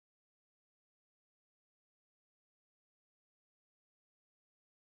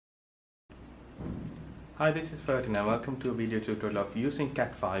Hi, this is Ferdinand. Welcome to a video tutorial of using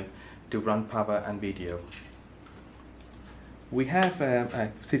Cat5 to run power and video. We have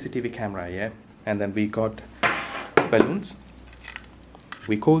a CCTV camera here, and then we got balloons.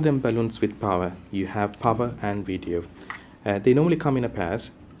 We call them balloons with power. You have power and video. They normally come in a pairs.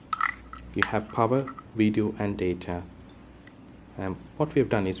 You have power, video and data. What we have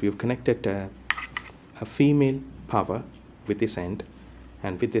done is we have connected a female power with this end,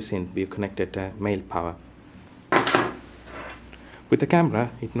 and with this end we have connected a male power. With the camera,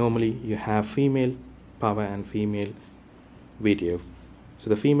 normally you have female power and female video. So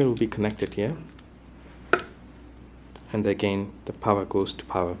the female will be connected here, and again the power goes to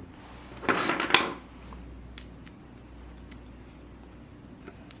power.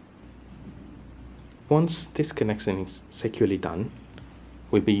 Once this connection is securely done,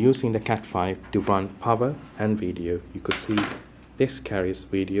 we'll be using the Cat5 to run power and video. You could see this carries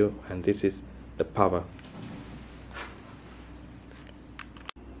video and this is the power.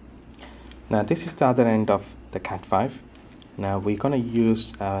 Now this is the other end of the Cat5. Now we're going to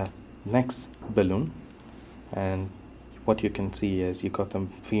use our next balloon, and what you can see is you got the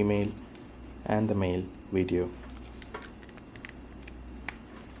female and the male video.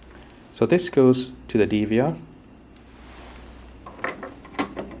 So this goes to the DVR,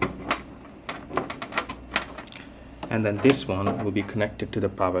 and then this one will be connected to the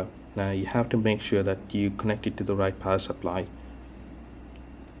power. Now you have to make sure that you connect it to the right power supply.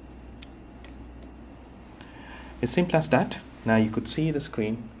 It's simple as that. Now you could see the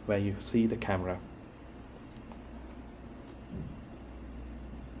screen where you see the camera.